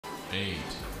8,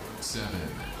 7,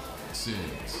 6,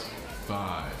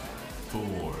 5,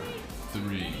 4,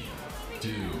 3, 2,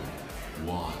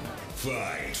 1.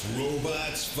 Fight,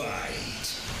 robots,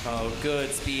 fight. Oh, good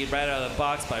speed right out of the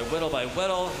box by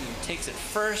Whittle, who takes it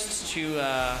first to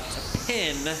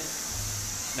pin.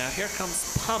 Now here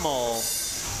comes Pummel.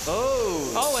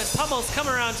 Oh, and Pummel's come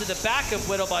around to the back of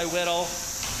Whittle.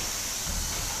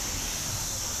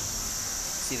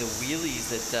 See the wheelies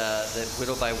that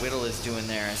Whittle is doing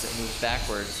there as it moves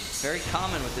backwards. Very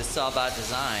common with this Sawbot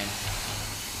design.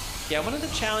 Yeah, one of the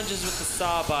challenges with the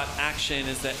Sawbot action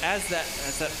is that as that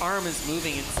arm is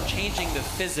moving, it's changing the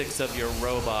physics of your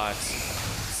robot.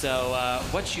 So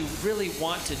what you really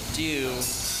want to do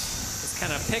is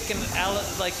kind of pick an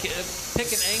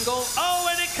angle. Oh,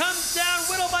 and it comes down.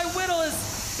 Whittle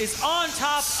is on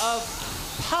top of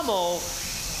Pummel.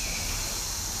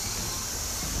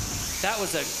 That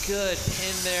was a good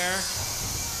pin there.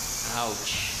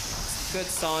 Ouch. Good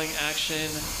sawing action.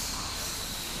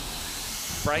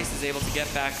 Bryce is able to get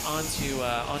back onto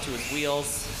his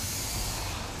wheels.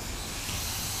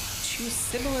 Two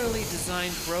similarly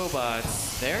designed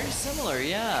robots. Very similar,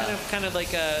 yeah. Kind of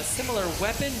like a similar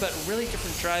weapon, but really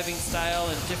different driving style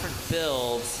and different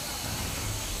builds.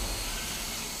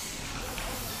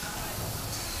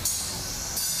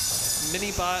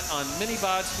 Minibot on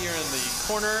Minibot here in the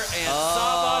corner, and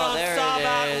Sawbot on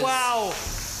Sawbot. Wow!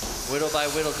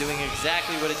 Whittle doing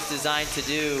exactly what it's designed to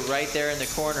do right there in the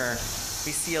corner.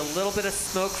 We see a little bit of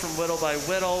smoke from Whittle.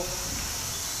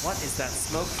 What is that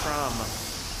smoke from?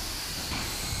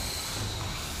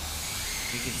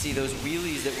 You can see those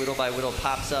wheelies that Whittle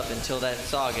pops up until that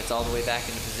saw gets all the way back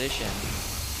into position.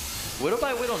 Whittle,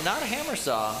 not a hammer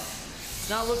saw. It's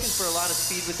not looking for a lot of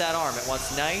speed with that arm. It wants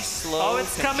nice, slow,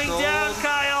 it's coming down,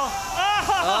 Kyle.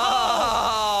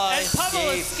 Oh, and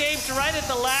Pummel escaped right at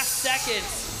the last second.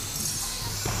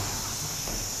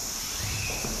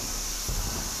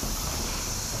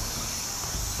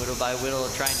 Whittle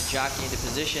trying to jockey into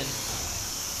position.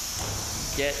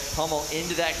 Get Pummel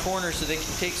into that corner so they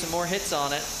can take some more hits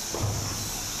on it.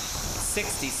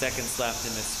 60 seconds left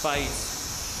in this fight.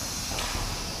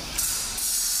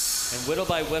 And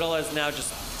Whittle has now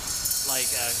just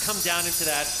come down into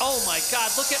that. Oh my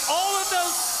God, look at all of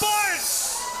those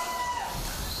sparks!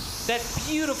 That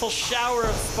beautiful shower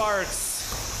of sparks.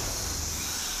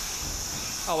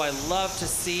 Oh, I love to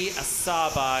see a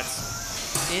Sawbot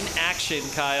in action,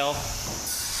 Kyle.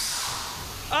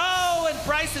 Oh, and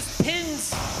Bryce has pinned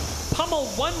Pummel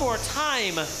one more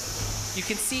time. You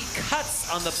can see cuts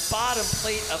on the bottom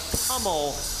plate of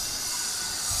Pummel.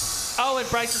 Oh, and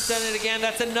Bryce has done it again.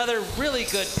 That's another really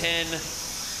good pin.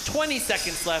 20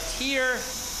 seconds left here.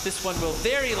 This one will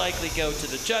very likely go to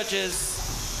the judges.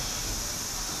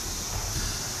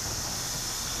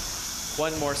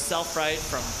 One more self-right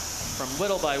from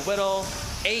Whittle.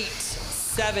 8,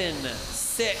 7,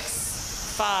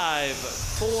 6, 5,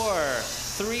 4,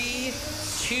 3,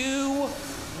 2,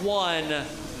 1.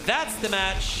 That's the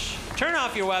match. Turn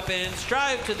off your weapons,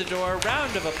 drive to the door,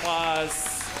 round of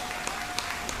applause.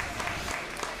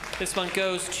 This one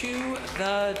goes to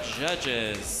the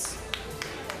judges.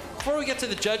 Before we get to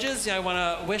the judges, I want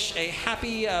to wish a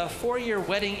happy 4-year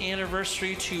wedding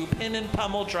anniversary to Pin and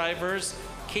Pummel drivers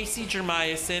Casey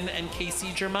Jermiason and Casey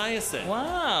Jermiason.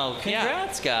 Wow,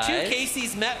 congrats, guys. Two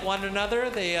Caseys met one another.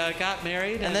 They got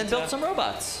married. And then built some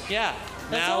robots. Yeah.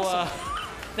 That's awesome.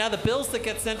 Now the bills that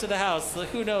get sent to the house,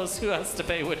 who knows who has to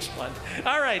pay which one.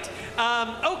 All right.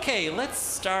 Okay, let's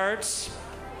start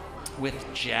with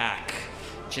Jack.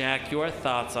 Jack, your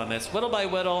thoughts on this.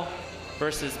 Whittle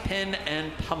versus Pin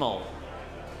and Pummel.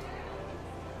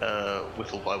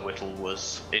 Whittle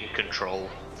was in control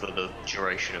for the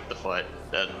duration of the fight,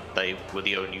 and they were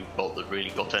the only bot that really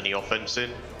got any offense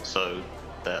in, so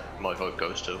my vote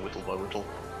goes to Whittle.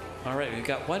 All right, we've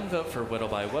got one vote for Whittle.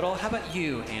 How about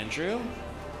you, Andrew?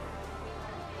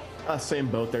 Same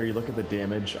boat there. You look at the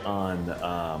damage on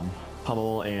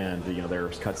Pummel, and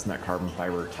there's cuts in that carbon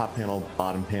fiber top panel,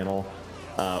 bottom panel.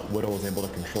 Whittle was able to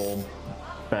control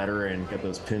better and get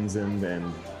those pins in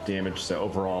and damage. So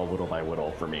overall,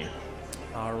 Whittle for me.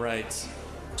 All right,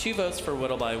 2 votes for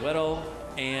Whittle.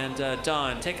 And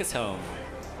Don, take us home.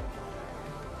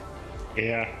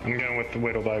 Yeah, I'm going with the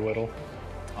Whittle.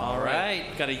 All right,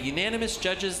 got a unanimous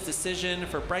judges decision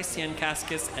for Bryce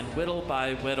Yankaskis and Whittle.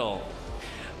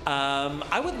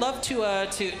 I would love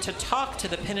to talk to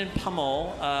the Pin and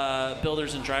Pummel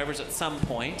builders and drivers at some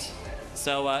point.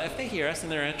 So if they hear us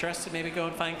and they're interested, maybe go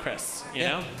and find Chris. You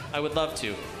know, I would love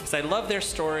to, because I love their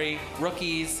story.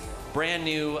 Rookies, brand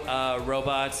new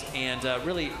robots, and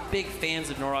really big fans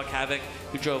of Norwalk Havoc.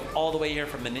 who drove all the way here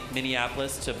from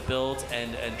Minneapolis to build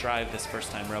and drive this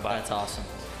first-time robot. That's awesome.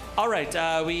 All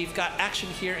right, we've got action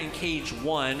here in cage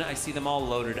 1. I see them all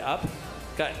loaded up.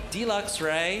 Got Deluxe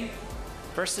Ray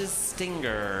versus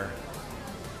Stinger.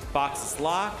 Box is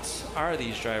locked. Are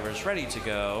these drivers ready to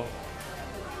go?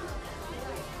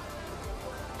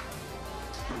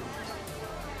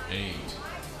 Eight,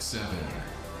 7,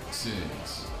 6,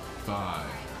 5,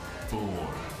 4,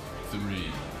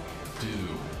 3, 2,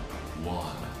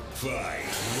 1. Fight,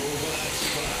 robots,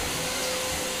 fight.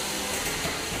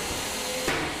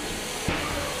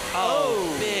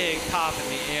 Oh, big pop in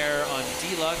the air on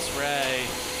Deluxe Ray.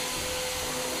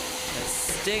 And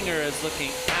Stinger is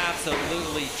looking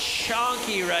absolutely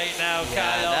chonky right now,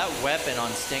 Yeah, Kyle. that weapon on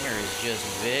Stinger is just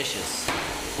vicious.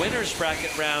 Winners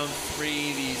bracket round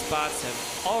 3. These bots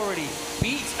have already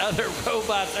beat other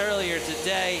robots earlier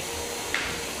today.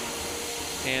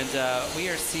 And we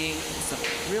are seeing some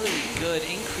really good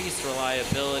increased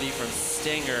reliability from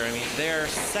Stinger. I mean, their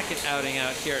second outing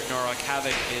out here at Norwalk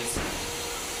Havoc is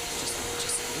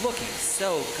just looking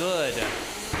so good.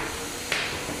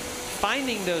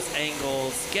 Finding those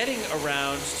angles, getting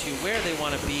around to where they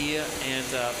want to be, and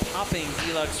popping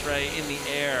Deluxe Ray in the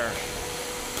air.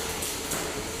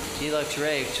 Deluxe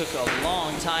Ray took a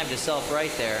long time to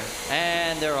self-right there,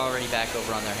 and they're already back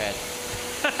over on their head.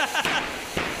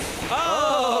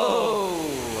 Oh!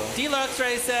 Deluxe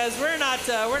Ray says, we're not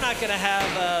gonna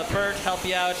have Bert help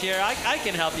you out here. I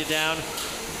can help you down.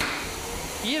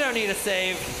 You don't need a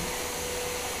save.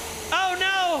 Oh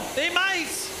no, they might.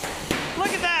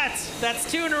 Look at that.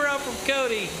 That's 2 in a row from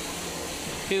Cody,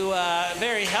 who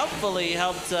very helpfully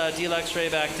helped Deluxe Ray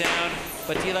back down.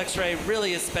 But Deluxe Ray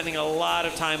really is spending a lot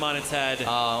of time on its head.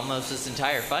 Almost this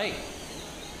entire fight.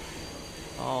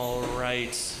 All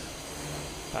right.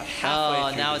 About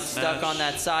halfway through now this it's stuck match. on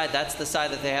that side. That's the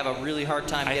side that they have a really hard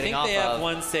time getting off of. I think they have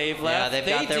 1 save left. Yeah, they've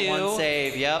got their 1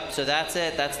 save. Yep, so that's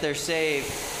it. That's their save.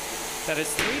 That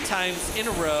is 3 times in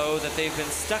a row that they've been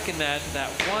stuck in that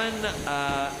one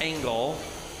angle.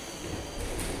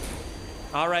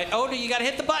 All right. Oh, no, you got to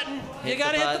hit the button. You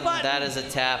got to hit the button. That is a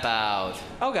tap out.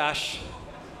 Oh, gosh.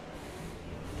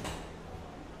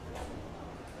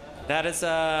 That is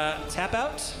a tap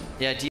out? Yeah.